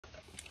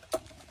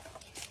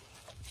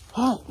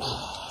All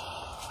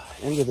right.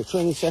 End of the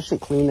training session,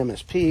 clean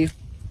MSP.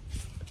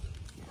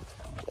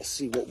 Let's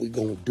see what we're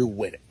going to do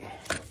with it.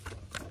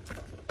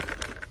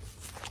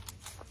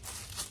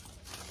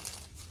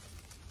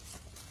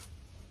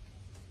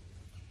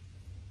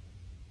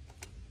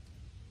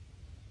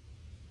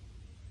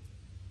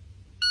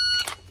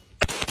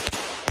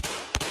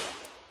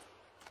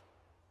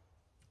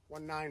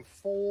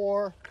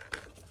 .194.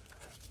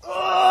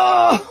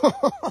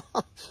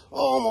 Oh,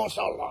 almost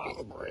a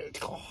long break.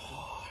 God.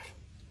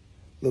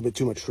 A little bit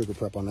too much trigger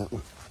prep on that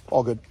one.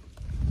 All good.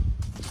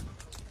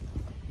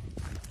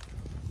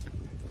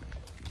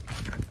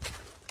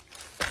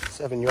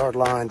 Seven-yard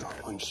line, draw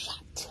one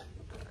shot.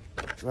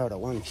 Draw to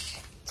one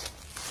shot.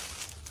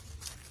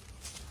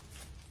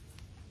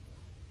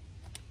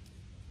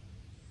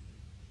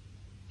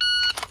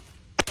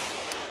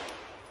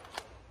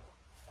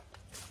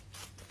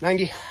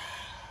 .90.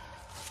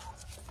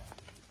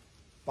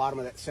 Bottom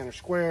of that center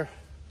square.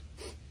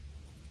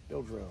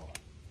 Bill drill.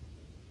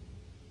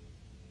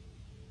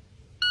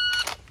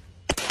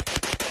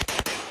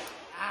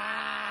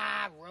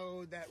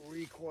 Rode that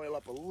recoil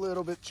up a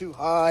little bit too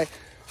high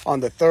on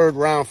the third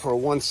round for a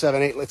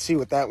 178. Let's see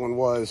what that one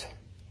was.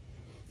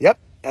 Yep,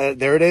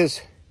 there it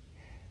is.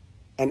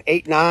 An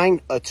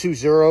 8-9, a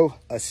 2-0,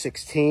 a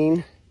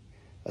 16,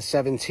 a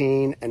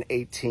 17, an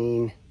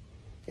 18,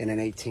 and an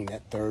 18.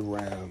 That third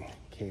round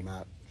came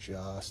out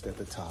just at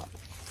the top.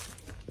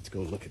 Let's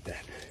go look at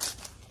that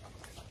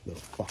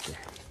little fucker.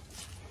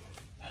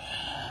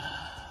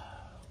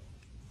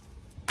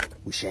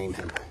 We shame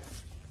him.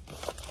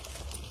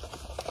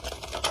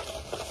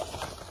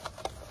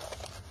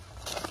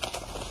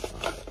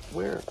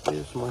 Where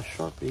is my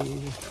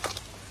Sharpie?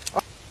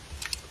 Oh,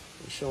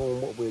 show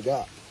them what we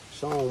got.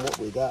 Show them what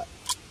we got.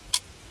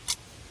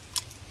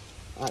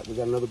 All right, we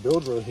got another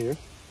build drill here.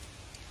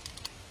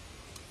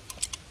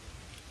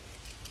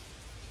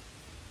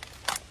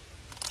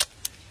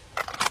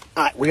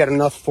 All right, we got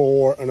enough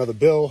for another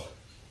bill.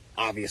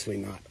 Obviously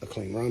not a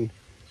clean run,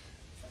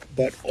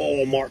 but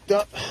all marked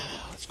up.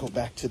 Let's go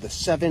back to the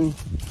 7.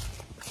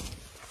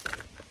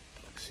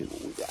 Let's see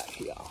what we got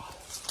here.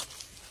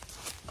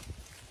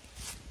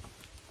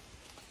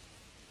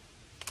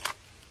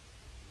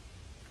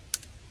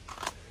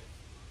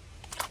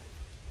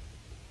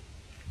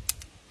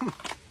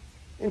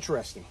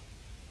 Interesting.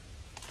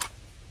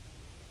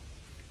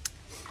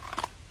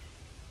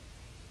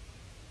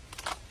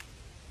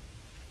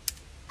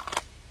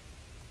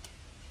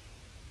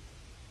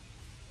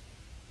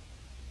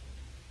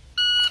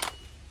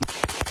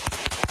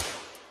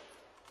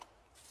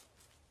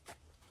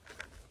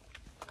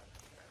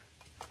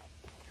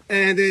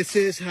 And this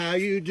is how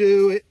you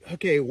do it.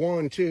 Okay,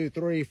 1, 2,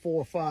 3,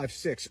 4, 5,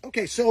 6.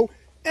 Okay, so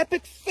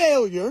epic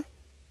failure.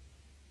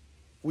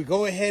 We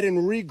go ahead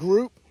and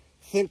regroup,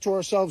 think to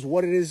ourselves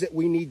what it is that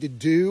we need to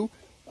do,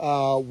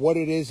 what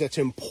it is that's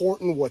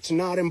important, what's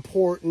not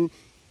important,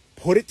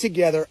 put it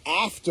together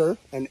after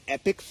an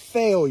epic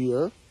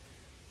failure.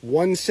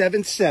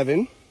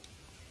 177,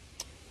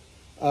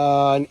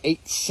 an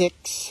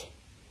 8-6,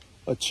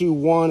 a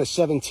 2-1, a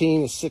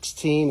 17, a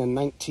 16, a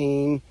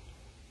 19,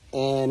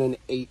 and an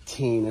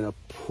 18, and a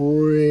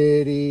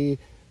pretty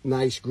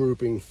nice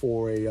grouping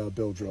for a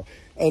bill drill.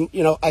 And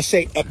you know, I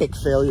say epic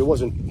failure,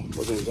 wasn't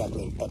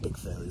exactly an epic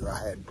failure.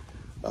 I had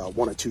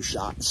 1 or 2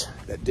 shots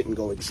that didn't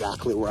go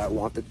exactly where I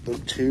wanted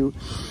them to.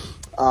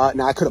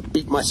 Now I could have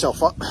beat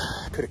myself up,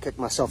 could have kicked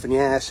myself in the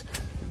ass,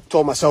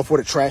 told myself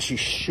what a trashy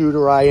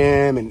shooter I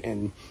am,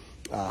 and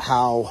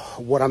how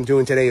what I'm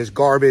doing today is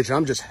garbage.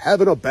 I'm just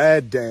having a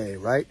bad day,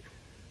 right?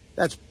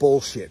 That's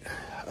bullshit.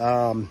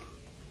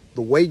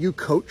 The way you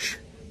coach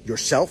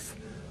yourself,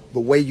 the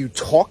way you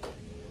talk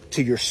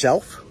to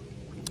yourself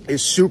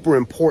is super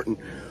important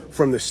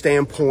from the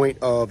standpoint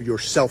of your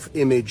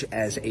self-image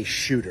as a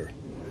shooter.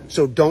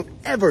 So don't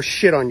ever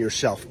shit on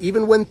yourself.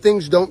 Even when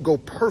things don't go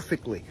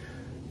perfectly,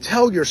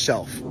 tell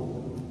yourself,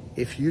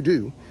 if you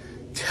do,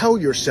 tell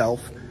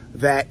yourself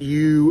that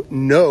you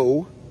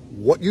know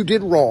what you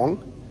did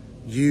wrong,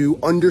 you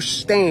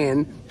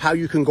understand how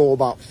you can go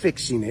about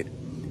fixing it,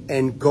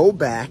 and go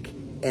back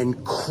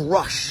and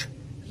crush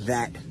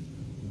that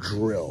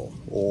drill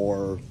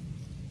or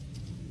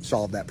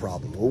solve that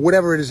problem or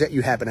whatever it is that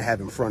you happen to have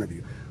in front of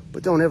you.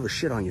 But don't ever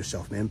shit on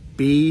yourself, man.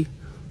 Be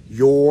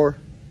your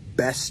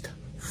best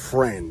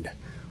friend,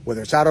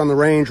 whether it's out on the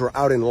range or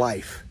out in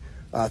life.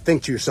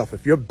 Think to yourself,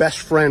 if your best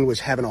friend was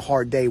having a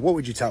hard day, what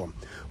would you tell them?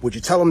 Would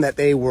you tell them that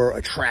they were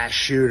a trash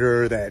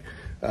shooter, that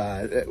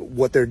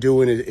what they're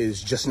doing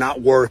is just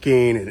not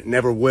working and it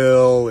never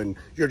will, and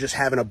you're just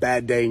having a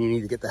bad day and you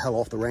need to get the hell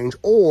off the range?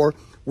 Or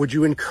would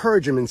you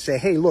encourage them and say,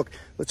 hey, look,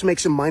 let's make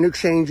some minor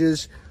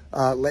changes.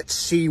 Let's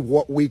see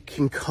what we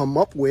can come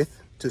up with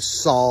to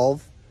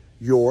solve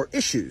your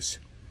issues.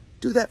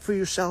 Do that for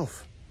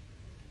yourself.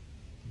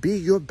 Be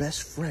your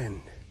best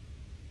friend.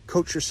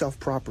 Coach yourself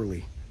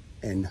properly,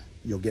 and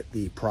you'll get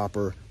the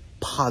proper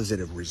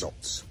positive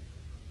results.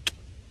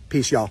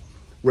 Peace, y'all.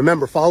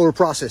 Remember, follow the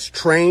process.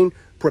 Train,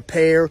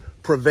 prepare,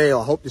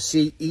 prevail. I hope to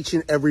see each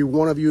and every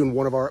one of you in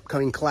one of our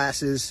upcoming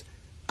classes.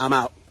 I'm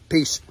out.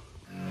 Peace.